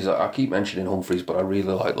Humphreys, I keep mentioning Humphreys, but I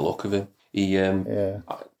really like the look of him. He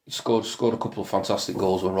scored a couple of fantastic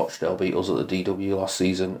goals when Rochdale beat us at the DW last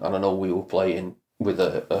season, and I know we were playing with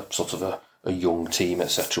a sort of a young team,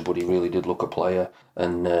 etc., but he really did look a player.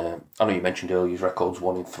 And I know you mentioned earlier his record's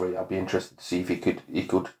 1 in 3. I'd be interested to see if he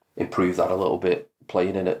could improve that a little bit,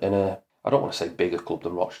 playing in a I don't want to say bigger club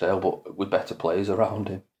than Rochdale, but with better players around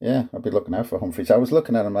him. Yeah, I'd be looking out for Humphreys. I was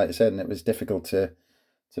looking at him, like I said, and it was difficult to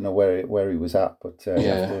know where he was at, but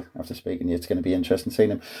after speaking to you, it's going to be interesting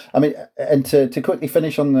seeing him. I mean, and to quickly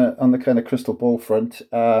finish on the kind of crystal ball front,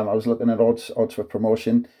 I was looking at odds for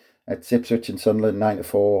promotion. It's Ipswich and Sunderland 9 to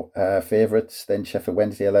 4 favourites. Then Sheffield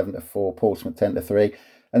Wednesday 11 to 4, Portsmouth 10 to 3.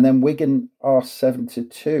 And then Wigan are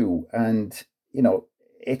 7-2. And, you know,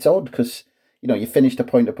 it's odd because, you know, you finished a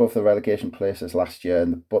point above the relegation places last year,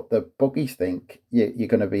 but the bookies think you're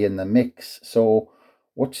going to be in the mix. So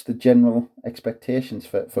what's the general expectations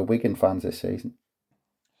for Wigan fans this season?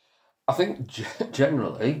 I think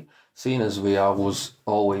generally, seeing as was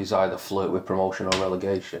always either flirt with promotion or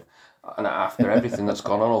relegation, and after everything that's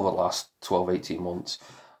gone on over the last 12, 18 months,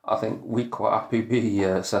 I think we'd quite happy be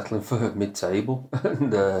settling for mid-table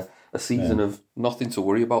and a season of nothing to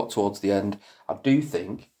worry about towards the end. I do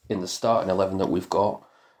think in the starting 11 that we've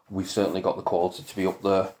certainly got the quality to be up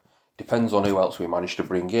there. Depends on who else we manage to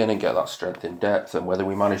bring in and get that strength in depth, and whether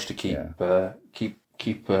we manage to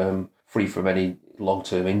keep free from any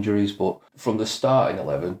long-term injuries. But from the starting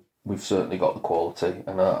 11, we've certainly got the quality.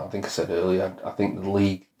 And I think I said earlier, I think the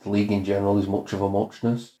league in general is much of a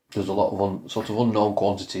muchness. There's a lot of sort of unknown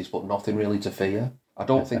quantities, but nothing really to fear. I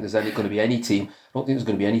don't think there's going to be any team. I don't think there's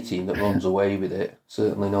going to be any team that runs away with it.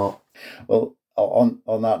 Certainly not. Well, on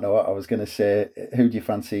that note, I was going to say, who do you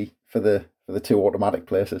fancy for the 2 automatic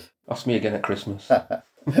places? Ask me again at Christmas. Yeah,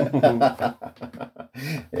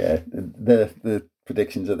 the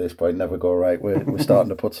predictions at this point never go right. We're starting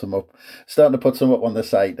to put some up on the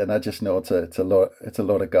site, and I just know it's a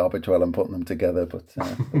lot of garbage while I'm putting them together. But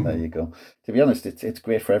there you go. To be honest, it's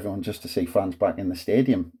great for everyone just to see fans back in the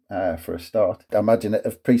stadium for a start. I imagine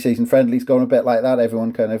if pre-season friendlies going a bit like that,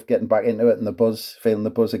 everyone kind of getting back into it, and feeling the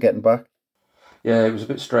buzz of getting back. Yeah, it was a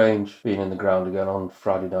bit strange being in the ground again on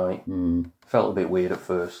Friday night. Felt a bit weird at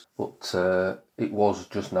first, but it was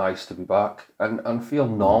just nice to be back and feel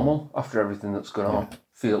normal after everything that's gone on.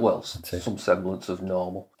 Feel, some semblance of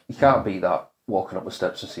normal. You can't beat that, walking up the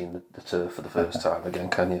steps and seeing the turf for the first time again,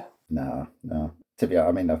 can you? No. To be honest,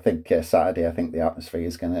 I mean, I think Saturday, the atmosphere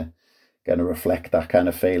is going to reflect that kind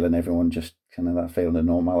of feeling. Everyone just kind of that feeling of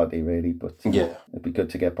normality, really. But yeah, it'd be good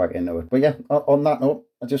to get back into it. But yeah, on that note,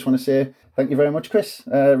 I just want to say thank you very much, Chris.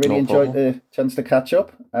 Really enjoyed the chance to catch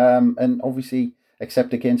up. And obviously,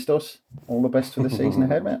 except against us, all the best for the season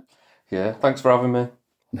ahead, mate. Yeah, thanks for having me.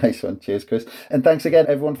 Nice one. Cheers, Chris. And thanks again,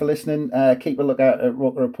 everyone, for listening. Keep a lookout at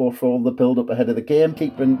Roker Report for all the build-up ahead of the game.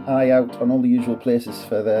 Keep an eye out on all the usual places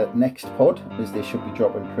for the next pod, as they should be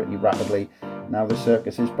dropping pretty rapidly now the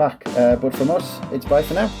circus is back. But from us, it's bye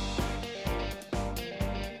for now.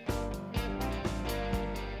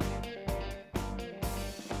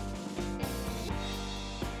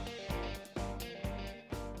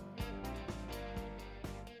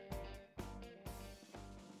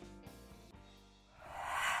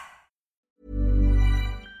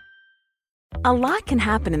 A lot can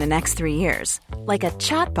happen in the next 3 years. Like a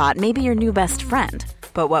chatbot may be your new best friend.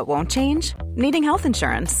 But what won't change? Needing health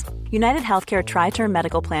insurance. United Healthcare Tri-Term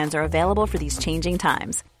Medical Plans are available for these changing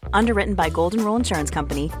times. Underwritten by Golden Rule Insurance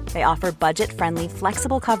Company, they offer budget-friendly,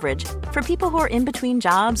 flexible coverage for people who are in between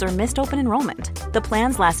jobs or missed open enrollment. The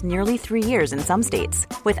plans last nearly 3 years in some states,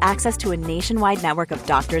 with access to a nationwide network of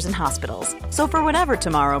doctors and hospitals. So for whatever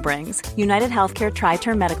tomorrow brings, United Healthcare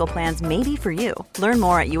Tri-Term Medical Plans may be for you. Learn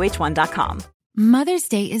more at uh1.com. Mother's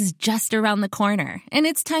Day is just around the corner, and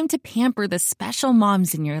it's time to pamper the special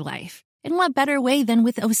moms in your life. And what better way than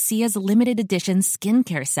with Osea's limited edition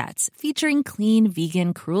skincare sets, featuring clean,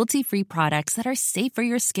 vegan, cruelty-free products that are safe for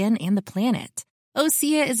your skin and the planet.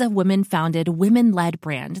 Osea is a women-founded, women-led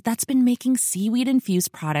brand that's been making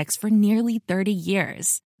seaweed-infused products for nearly 30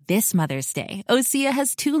 years. This Mother's Day, Osea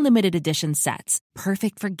has 2 limited edition sets,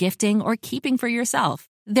 perfect for gifting or keeping for yourself.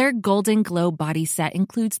 Their Golden Glow body set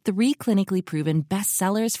includes 3 clinically proven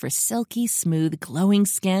bestsellers for silky, smooth, glowing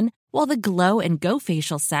skin, while the Glow and Go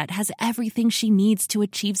facial set has everything she needs to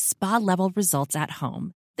achieve spa-level results at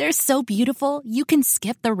home. They're so beautiful, you can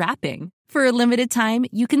skip the wrapping. For a limited time,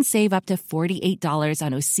 you can save up to $48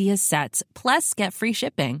 on Osea's sets, plus get free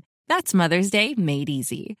shipping. That's Mother's Day made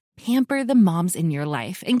easy. Pamper the moms in your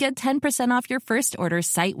life and get 10% off your first order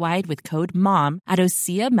site-wide with code MOM at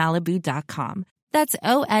OseaMalibu.com. That's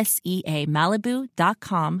OSEA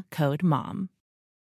Malibu.com, code MOM.